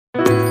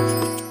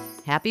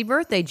Happy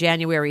birthday,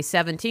 January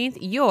 17th.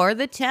 You're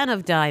the 10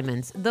 of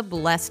diamonds, the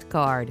blessed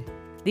card.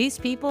 These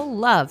people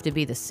love to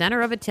be the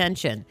center of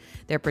attention.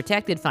 They're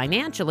protected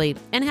financially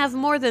and have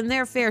more than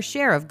their fair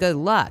share of good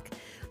luck.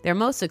 They're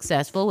most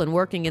successful when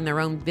working in their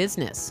own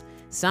business.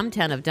 Some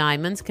 10 of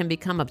diamonds can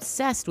become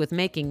obsessed with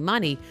making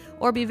money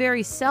or be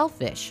very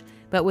selfish,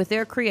 but with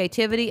their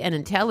creativity and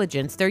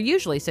intelligence, they're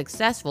usually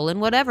successful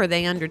in whatever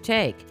they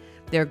undertake.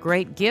 They're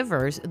great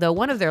givers, though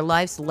one of their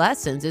life's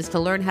lessons is to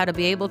learn how to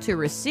be able to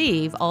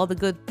receive all the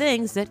good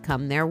things that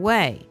come their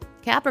way.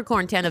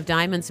 Capricorn 10 of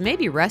diamonds may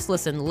be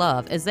restless in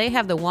love as they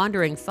have the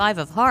wandering 5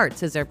 of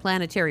hearts as their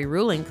planetary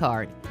ruling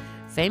card.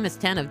 Famous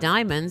 10 of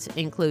diamonds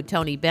include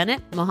Tony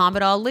Bennett,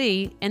 Muhammad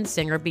Ali, and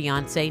singer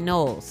Beyonce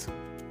Knowles.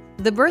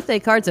 The Birthday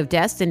Cards of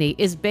Destiny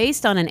is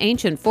based on an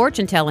ancient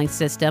fortune-telling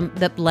system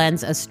that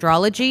blends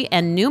astrology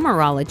and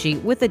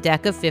numerology with a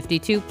deck of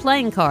 52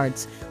 playing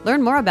cards.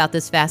 Learn more about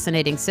this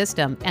fascinating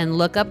system and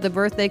look up the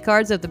birthday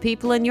cards of the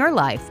people in your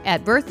life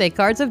at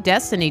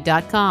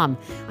birthdaycardsofdestiny.com.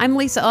 I'm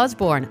Lisa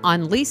Osborne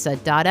on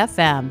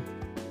Lisa.fm.